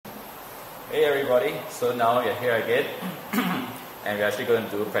Hey everybody, so now we're here again and we're actually going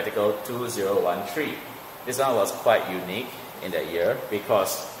to do practical 2013. This one was quite unique in that year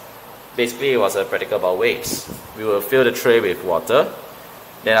because basically it was a practical about waves. We will fill the tray with water,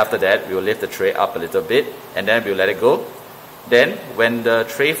 then after that we will lift the tray up a little bit and then we will let it go. Then when the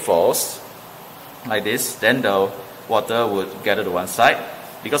tray falls like this, then the water would gather to one side.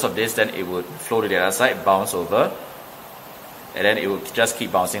 Because of this, then it would flow to the other side, bounce over, and then it would just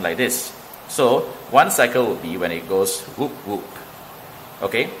keep bouncing like this. So one cycle would be when it goes whoop whoop.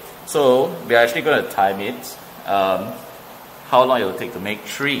 Okay, so we're actually going to time it, how long it will take to make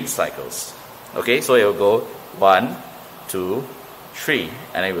 3 cycles. Okay, so it will go 1, 2, 3,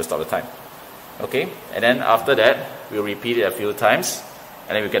 and then we'll stop the time. Okay, and then after that we'll repeat it a few times,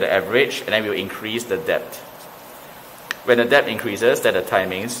 and then we'll get the average, and then we'll increase the depth. When the depth increases, then the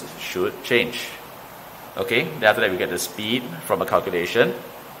timings should change. Okay, then after that we get the speed from a calculation,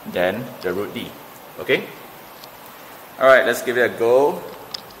 then the root D. Okay? Alright, let's give it a go.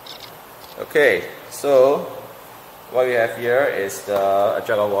 Okay, so what we have here is a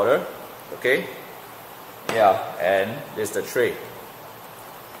jug of water. Okay? Yeah, and this is the tray.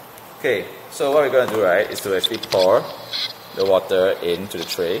 Okay, so what we're going to do, right, is to actually pour the water into the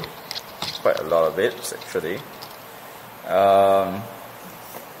tray. Quite a lot of it, actually. And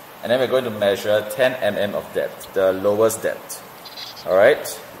then we're going to measure 10 mm of depth, the lowest depth.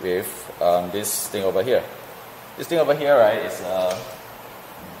 Alright, with this thing over here. This thing over here, right,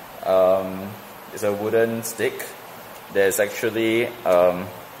 is a wooden stick that is actually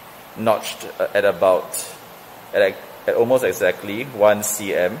notched at almost exactly 1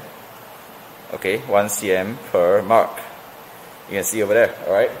 cm. Okay, 1 cm per mark. You can see over there,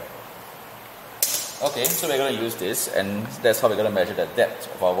 alright? Okay, so we're going to use this, and that's how we're going to measure the depth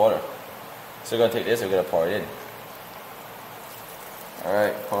of our water. So we're going to take this, we're going to pour it in.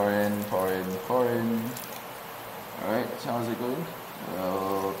 Alright, pour in, pour in, pour in. Alright, so how's it going?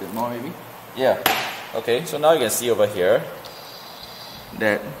 A bit more maybe? Yeah. Okay, so now you can see over here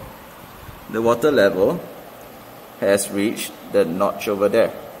that the water level has reached the notch over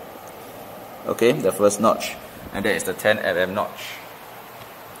there. Okay, the first notch. And that is the 10 mm notch.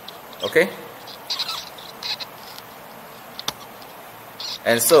 Okay?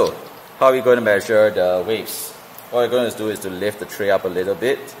 And so, how are we going to measure the waves? What we're going to do is to lift the tray up a little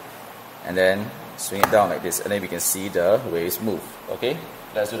bit and then swing it down like this, and then we can see the waves move. Okay,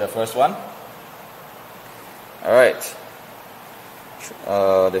 let's do the first one. Alright,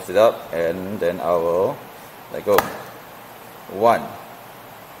 lift it up and then I will let go. 1,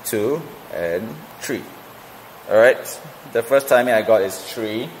 2, and 3. Alright, the first timing I got is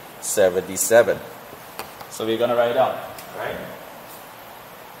 377. So we're going to write it down. Alright.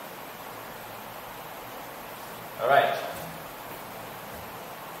 Alright.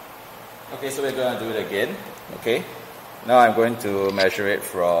 Okay, so we're going to do it again. Okay. Now I'm going to measure it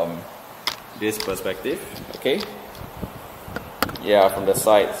from this perspective. Okay. Yeah, from the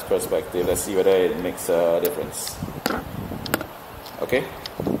side's perspective. Let's see whether it makes a difference. Okay.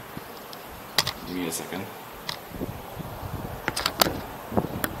 Give me a second.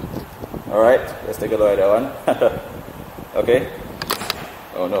 Alright, let's take a look at that one. Okay.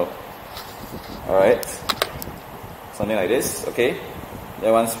 Oh no. Alright. Something like this, okay.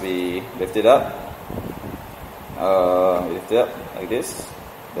 Then once we lift it up, like this,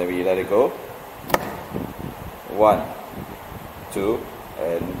 then we let it go. 1, 2,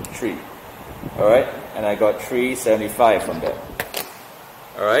 and 3. Alright, and I got 375 from that.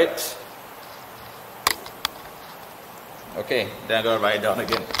 Alright. Okay, then I'm gonna write it down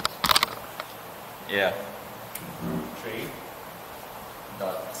again. Yeah.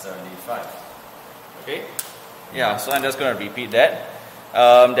 3.75. Okay. Yeah, so I'm just going to repeat that.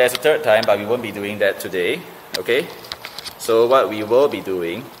 There's a third time, but we won't be doing that today. Okay? So what we will be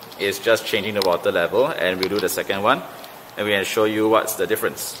doing is just changing the water level, and we'll do the second one, and we're going to show you what's the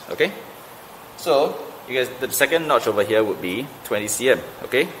difference. Okay? So you guys, the second notch over here would be 20 cm.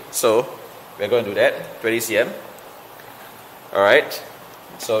 Okay? So we're going to do that, 20 cm. Alright?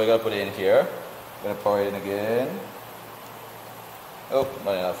 So we're going to put it in here. We're going to pour it in again. Oh,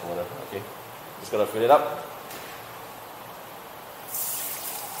 not enough water. Okay. Just going to fill it up.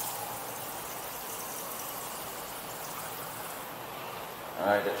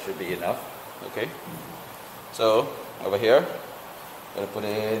 Alright, that should be enough. Okay. So, over here, gotta put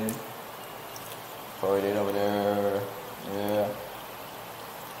it in, pour it in over there. Yeah.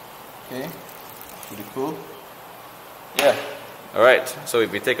 Okay. Pretty cool. Yeah. Alright, so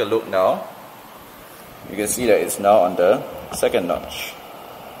if we take a look now, you can see that it's now on the second notch.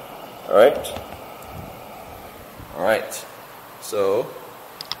 Alright. Alright. So,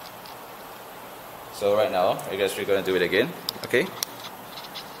 So right now, I guess we're going to do it again. Okay?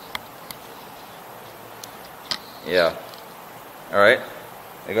 Yeah. Alright.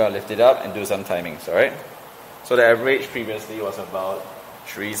 We're going to lift it up and do some timings. Alright? So the average previously was about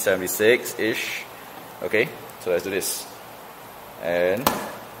 376-ish. Okay? So let's do this. And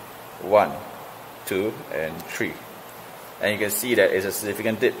 1, 2, and 3. And you can see that it's a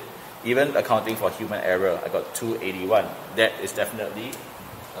significant dip. Even accounting for human error, I got 281. That is definitely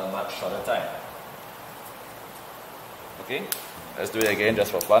a much shorter time. Okay, let's do it again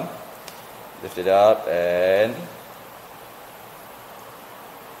just for fun. Lift it up and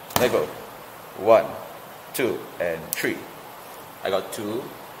let go. 1, 2, and 3. I got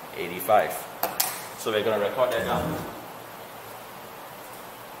 285. So we're going to record that down.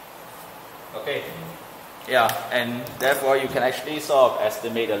 Okay. Yeah, and therefore you can actually sort of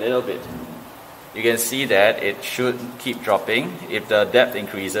estimate a little bit. You can see that it should keep dropping. If the depth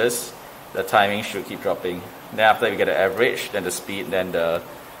increases, the timing should keep dropping. Then after we get the average, then the speed, then the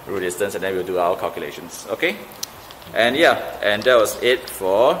root distance, and then we'll do our calculations. Okay? And yeah, and that was it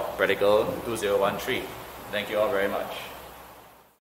for practical 2013. Thank you all very much.